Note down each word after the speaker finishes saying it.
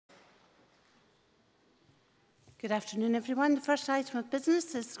Good afternoon, everyone. The first item of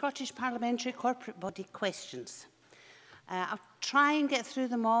business is Scottish Parliamentary Corporate Body questions. I'll try and get through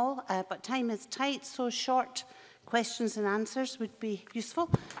them all, but time is tight, so short questions and answers would be useful.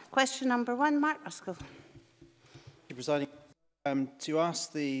 Question number 1, Mark Ruskell. Thank you, Presiding. To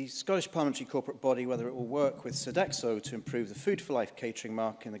ask the Scottish Parliamentary Corporate Body whether it will work with Sodexo to improve the Food for Life catering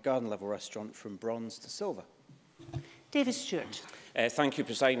mark in the garden level restaurant from bronze to silver. David Stewart. Thank you,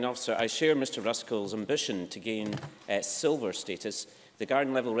 Presiding Officer. I share Mr Ruskell's ambition to gain silver status. The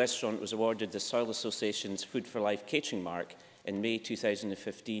garden level restaurant was awarded the Soil Association's Food for Life catering mark in May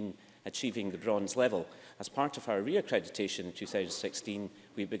 2015, achieving the bronze level. As part of our re-accreditation in 2016,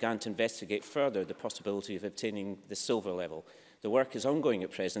 we began to investigate further the possibility of obtaining the silver level. The work is ongoing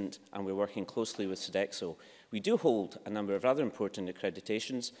at present, and we're working closely with Sodexo. We do hold a number of other important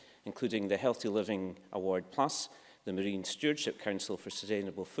accreditations, including the Healthy Living Award Plus, the Marine Stewardship Council for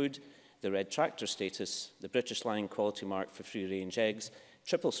Sustainable Food, the Red Tractor status, the British Lion Quality Mark for free-range eggs,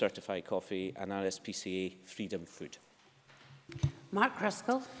 triple certified coffee and RSPCA Freedom Food. Mark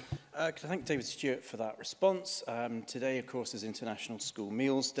Ruskell. Could I thank David Stewart for that response? Today, of course, is International School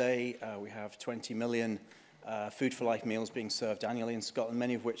Meals Day. We have 20 million Food for Life meals being served annually in Scotland,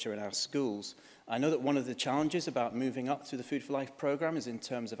 many of which are in our schools. I know that one of the challenges about moving up through the Food for Life programme is in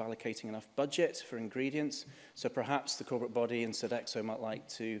terms of allocating enough budget for ingredients. So perhaps the corporate body and Sodexo might like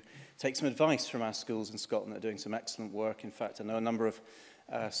to take some advice from our schools in Scotland that are doing some excellent work. In fact, I know a number of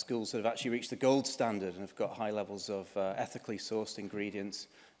schools that have actually reached the gold standard and have got high levels of ethically sourced ingredients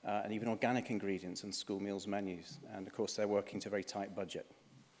and even organic ingredients in school meals menus. And of course, they're working to a very tight budget.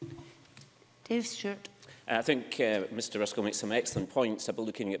 Dave Stewart. I think Mr Ruskell makes some excellent points about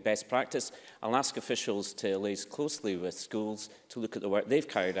looking at best practice. I'll ask officials to liaise closely with schools to look at the work they've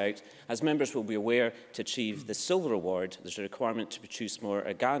carried out. As members will be aware, to achieve the Silver Award, there's a requirement to produce more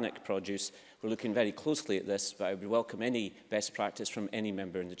organic produce. We're looking very closely at this, but I would welcome any best practice from any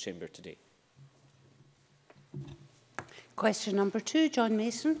member in the Chamber today. Question number 2, John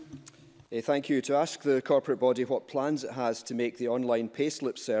Mason. Thank you. To ask the corporate body what plans it has to make the online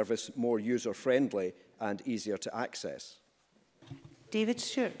payslip service more user-friendly and easier to access. David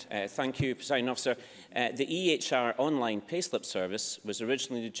Stewart. Thank you, Presiding Officer. The EHR online payslip service was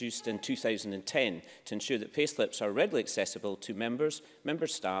originally introduced in 2010 to ensure that payslips are readily accessible to members, member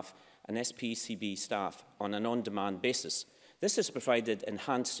staff and SPCB staff on an on-demand basis. This has provided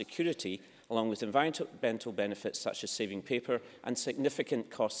enhanced security along with environmental benefits such as saving paper and significant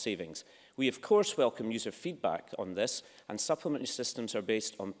cost savings. We of course welcome user feedback on this, and supplementary systems are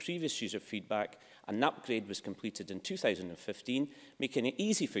based on previous user feedback. An upgrade was completed in 2015, making it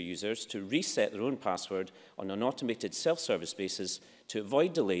easy for users to reset their own password on an automated self-service basis to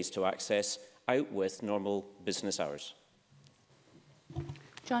avoid delays to access out with normal business hours.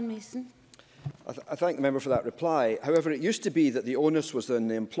 John Mason. I thank the member for that reply. However, it used to be that the onus was on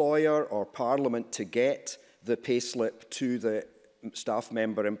the employer or Parliament to get the payslip to the staff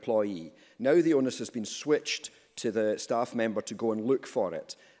member employee. Now the onus has been switched to the staff member to go and look for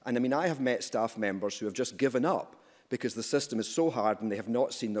it. And I mean, I have met staff members who have just given up because the system is so hard and they have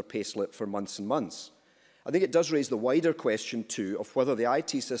not seen their payslip for months and months. I think it does raise the wider question too of whether the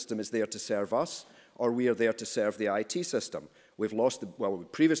IT system is there to serve us or we are there to serve the IT system. We've lost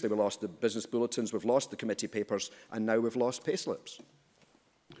previously we lost the business bulletins, we've lost the committee papers, and now we've lost payslips.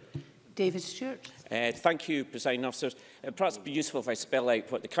 David Stewart. Thank you, Presiding Officers. Perhaps it would be useful if I spell out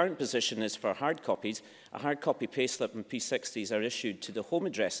what the current position is for hard copies. A hard copy payslip and P60s are issued to the home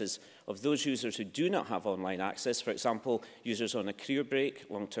addresses of those users who do not have online access, for example, users on a career break,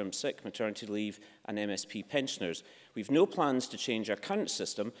 long-term sick, maternity leave and MSP pensioners. We have no plans to change our current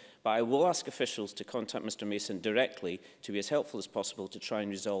system, but I will ask officials to contact Mr Mason directly to be as helpful as possible to try and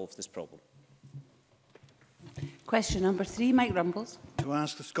resolve this problem. Question number 3, Mike Rumbles. To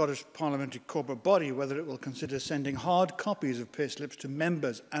ask the Scottish Parliamentary Corporate Body whether it will consider sending hard copies of payslips to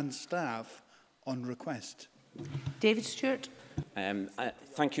members and staff on request. David Stewart.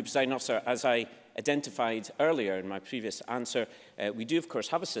 Thank you, Presiding Officer. As I identified earlier in my previous answer, we do of course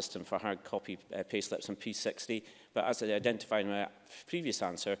have a system for hard copy payslips and P60, but as I identified in my previous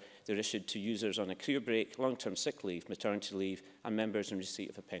answer, they're issued to users on a career break, long-term sick leave, maternity leave and members in receipt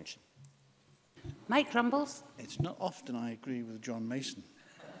of a pension. Mike Rumbles. It's not often I agree with John Mason,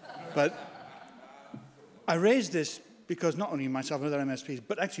 but I raise this because not only myself and other MSPs,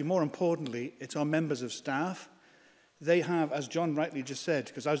 but actually more importantly, it's our members of staff. They have, as John rightly just said,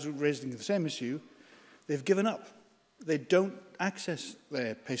 because I was raising the same issue, they've given up. They don't access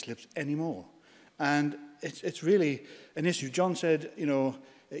their payslips anymore. And it's really an issue. John said, you know,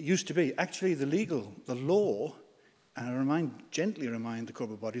 it used to be. Actually, the law and I gently remind the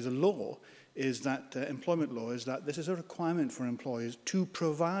corporate body, the law is that, employment law is that this is a requirement for employers to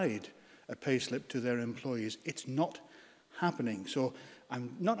provide a payslip to their employees. It's not happening. So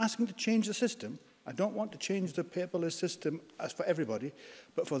I'm not asking to change the system. I don't want to change the paperless system as for everybody,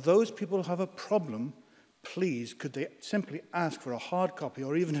 but for those people who have a problem, please, could they simply ask for a hard copy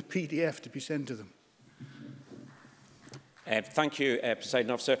or even a PDF to be sent to them? Thank you,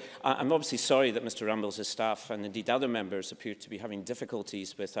 Presiding Officer. I'm obviously sorry that Mr Rambles' staff and indeed other members appear to be having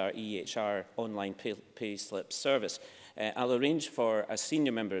difficulties with our EHR online payslip service. I'll arrange for a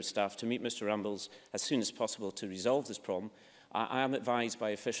senior member of staff to meet Mr Rambles as soon as possible to resolve this problem. I am advised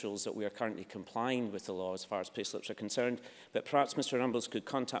by officials that we are currently complying with the law as far as payslips are concerned, but perhaps Mr Rambles could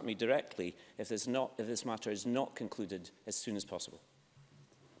contact me directly if this matter is not concluded as soon as possible.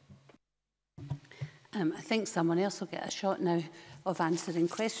 I think someone else will get a shot now of answering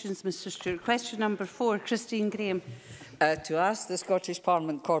questions, Mr Stewart. Question number 4, Christine Grahame. To ask the Scottish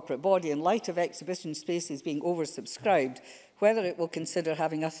Parliament Corporate Body, in light of exhibition spaces being oversubscribed, whether it will consider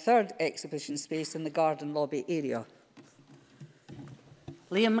having a third exhibition space in the garden lobby area.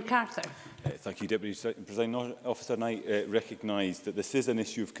 Liam MacArthur. Thank you, Deputy Presiding Officer. And I recognise that this is an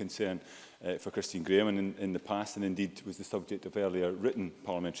issue of concern for Christine Grahame and in the past, and indeed was the subject of earlier written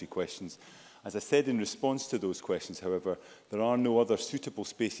parliamentary questions. As I said in response to those questions, however, there are no other suitable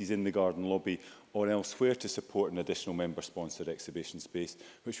spaces in the garden lobby or elsewhere to support an additional member-sponsored exhibition space,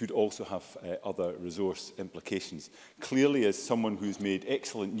 which would also have other resource implications. Clearly, as someone who's made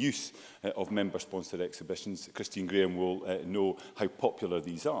excellent use of member-sponsored exhibitions, Christine Grahame will know how popular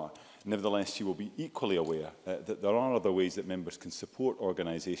these are. Nevertheless, she will be equally aware that there are other ways that members can support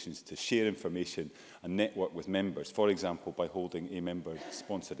organisations to share information and network with members, for example, by holding a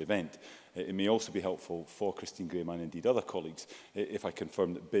member-sponsored event. It may also be helpful for Christine Grahame and indeed other colleagues if I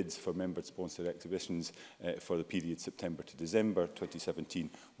confirm that bids for member-sponsored exhibitions for the period September to December 2017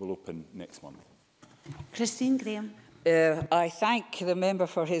 will open next month. Christine Grahame. I thank the member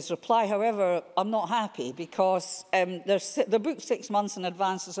for his reply. However, I'm not happy because they're booked 6 months in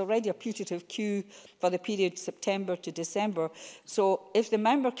advance. There's already a putative queue for the period September to December. So if the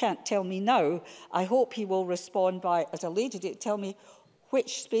member can't tell me now, I hope he will respond by, at a later date, tell me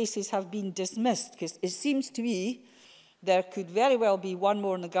which spaces have been dismissed. Because it seems to me there could very well be one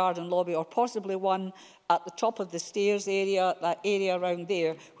more in the garden lobby or possibly one at the top of the stairs area, that area around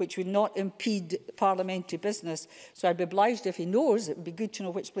there, which would not impede parliamentary business. So I'd be obliged if he knows. It would be good to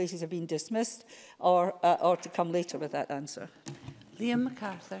know which places have been dismissed or to come later with that answer. Liam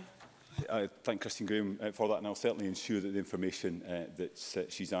MacArthur. I thank Christine Grahame for that, and I'll certainly ensure that the information that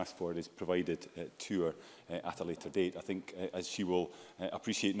she's asked for is provided to her at a later date. I think, as she will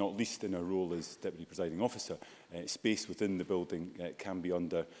appreciate, not least in her role as Deputy Presiding Officer, space within the building can be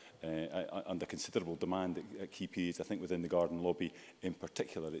under considerable demand at key periods. I think within the garden lobby in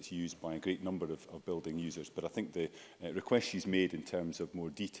particular, it's used by a great number of building users. But I think the request she's made in terms of more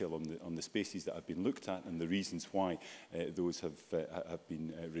detail on the spaces that have been looked at and the reasons why those have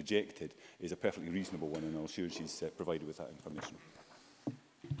been rejected is a perfectly reasonable one, and I'll assure she's provided with that information.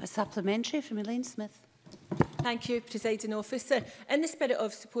 A supplementary from Elaine Smith. Thank you, Presiding Officer. In the spirit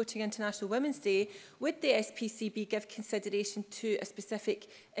of supporting International Women's Day, would the SPCB give consideration to a specific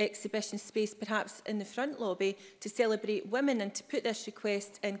exhibition space, perhaps in the front lobby, to celebrate women? And to put this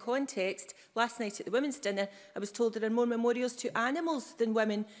request in context, last night at the Women's Dinner, I was told there are more memorials to animals than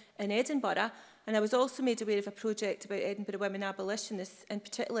women in Edinburgh. And I was also made aware of a project about Edinburgh women abolitionists, in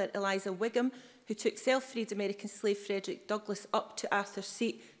particular Eliza Wigham, who took self-freed American slave Frederick Douglass up to Arthur's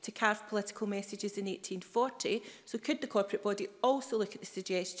Seat to carve political messages in 1840. So could the corporate body also look at the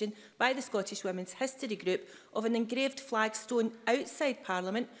suggestion by the Scottish Women's History Group of an engraved flagstone outside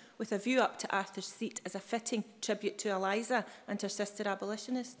Parliament with a view up to Arthur's Seat as a fitting tribute to Eliza and her sister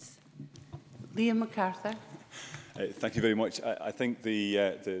abolitionists? Liam MacArthur. Thank you very much. I think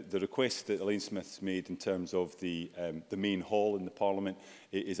the request that Elaine Smith's made in terms of the main hall in the Parliament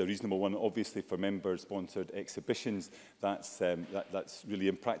is a reasonable one. Obviously, for member-sponsored exhibitions, that's really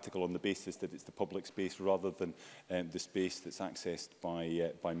impractical on the basis that it's the public space rather than the space that's accessed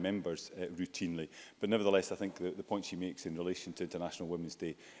by members routinely. But nevertheless, I think the point she makes in relation to International Women's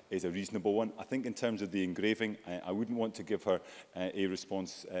Day is a reasonable one. I think in terms of the engraving, I wouldn't want to give her a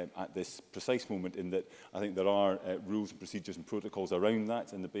response at this precise moment, in that I think there are rules and procedures and protocols around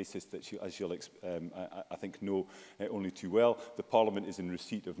that, and the basis that she, as you'll I think know only too well, the Parliament is in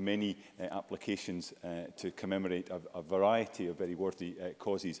receipt of many applications to commemorate a variety of very worthy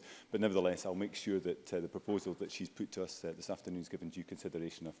causes. But nevertheless, I'll make sure that the proposal that she's put to us this afternoon is given due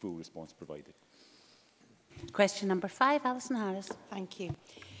consideration, a full response provided. Question number 5, Alison Harris. Thank you.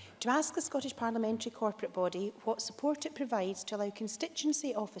 to ask the Scottish Parliamentary Corporate Body what support it provides to allow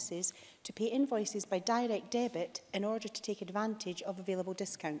constituency offices to pay invoices by direct debit in order to take advantage of available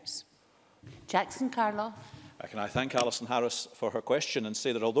discounts. Jackson Carlaw. Can I thank Alison Harris for her question and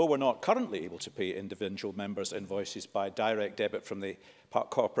say that although we're not currently able to pay individual members' invoices by direct debit from the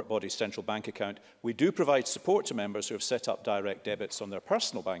corporate body's central bank account, we do provide support to members who have set up direct debits on their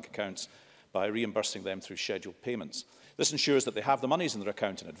personal bank accounts by reimbursing them through scheduled payments. This ensures that they have the monies in their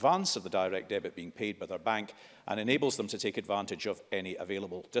account in advance of the direct debit being paid by their bank and enables them to take advantage of any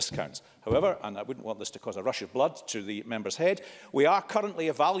available discounts. However, and I wouldn't want this to cause a rush of blood to the member's head, we are currently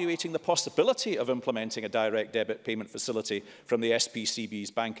evaluating the possibility of implementing a direct debit payment facility from the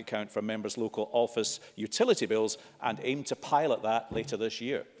SPCB's bank account for members' local office utility bills and aim to pilot that later this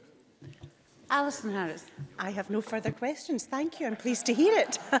year. Alison Harris. I have no further questions. Thank you. I'm pleased to hear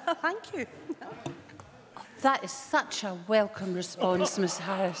it. Thank you. That is such a welcome response, Ms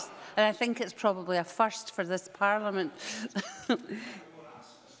Harris. And I think it's probably a first for this Parliament.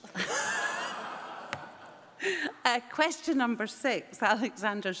 Question number 6,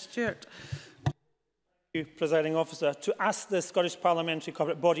 Alexander Stewart. Thank you, Presiding Officer. To ask the Scottish Parliamentary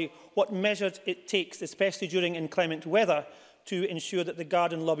Corporate Body what measures it takes, especially during inclement weather, to ensure that the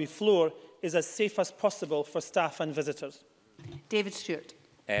garden lobby floor is as safe as possible for staff and visitors. David Stewart.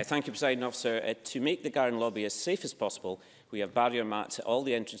 Thank you, Presiding Officer. To make the garden lobby as safe as possible, we have barrier mats at all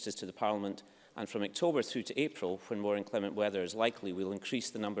the entrances to the Parliament, and from October through to April, when more inclement weather is likely, we will increase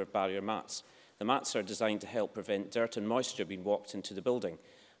the number of barrier mats. The mats are designed to help prevent dirt and moisture being walked into the building.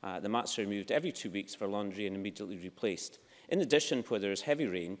 The mats are removed every 2 weeks for laundry and immediately replaced. In addition, where there is heavy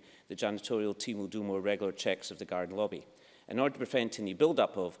rain, the janitorial team will do more regular checks of the garden lobby. In order to prevent any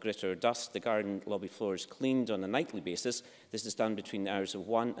build-up of grit or dust, the garden lobby floor is cleaned on a nightly basis. This is done between the hours of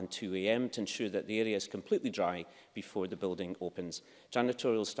 1 and 2 a.m. to ensure that the area is completely dry before the building opens.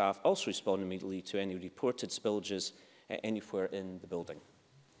 Janitorial staff also respond immediately to any reported spillages anywhere in the building.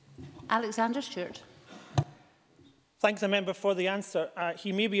 Alexander Stewart. Thank the member for the answer.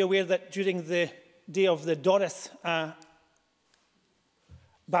 He may be aware that during the day of the Doris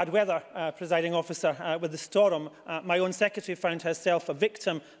bad weather, Presiding Officer, with the storm, my own secretary found herself a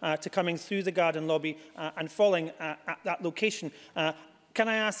victim to coming through the garden lobby and falling at that location. Can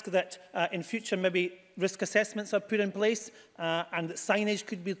I ask that in future maybe risk assessments are put in place and that signage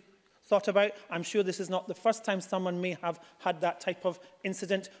could be thought about? I'm sure this is not the first time someone may have had that type of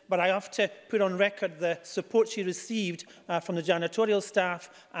incident, but I have to put on record the support she received from the janitorial staff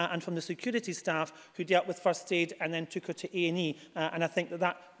and from the security staff who dealt with first aid and then took her to A&E. And I think that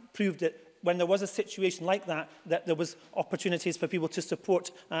that proved that when there was a situation like that, that there was opportunities for people to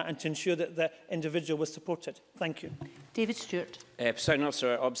support and to ensure that the individual was supported. Thank you. David Stewart. Presiding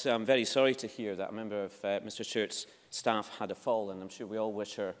Officer, obviously I'm very sorry to hear that a member of Mr Stewart's staff had a fall, and I'm sure we all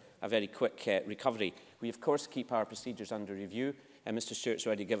wish her a very quick recovery. We of course keep our procedures under review, and Mr Stewart's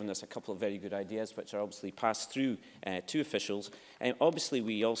already given us a couple of very good ideas which are obviously passed through to officials. Obviously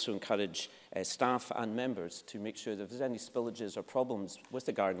we also encourage staff and members to make sure that if there's any spillages or problems with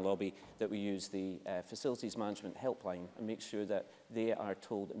the garden lobby, that we use the facilities management helpline and make sure that they are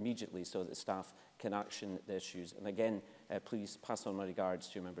told immediately so that the staff can action the issues. And again, please pass on my regards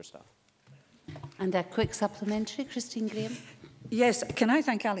to your member staff. And a quick supplementary, Christine Grahame. Yes, can I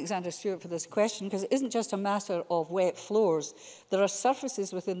thank Alexander Stewart for this question, because it isn't just a matter of wet floors. There are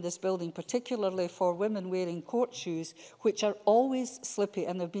surfaces within this building, particularly for women wearing court shoes, which are always slippy,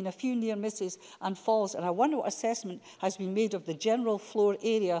 and there have been a few near misses and falls. And I wonder what assessment has been made of the general floor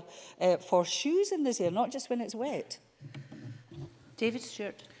area for shoes in this area, not just when it's wet. David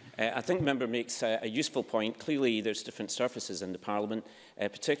Stewart. I think the member makes a useful point. Clearly, there's different surfaces in the Parliament,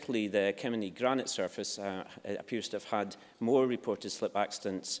 particularly the Kimini granite surface appears to have had more reported slip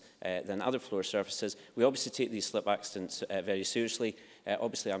accidents than other floor surfaces. We obviously take these slip accidents very seriously.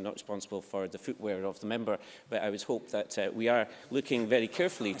 Obviously, I'm not responsible for the footwear of the member, but I would hope that we are looking very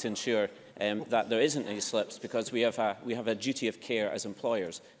carefully to ensure that there isn't any slips, because we have a duty of care as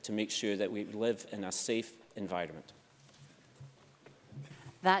employers to make sure that we live in a safe environment.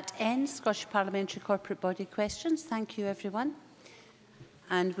 That ends Scottish Parliamentary Corporate Body questions. Thank you, everyone.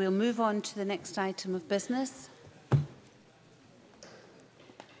 And we'll move on to the next item of business.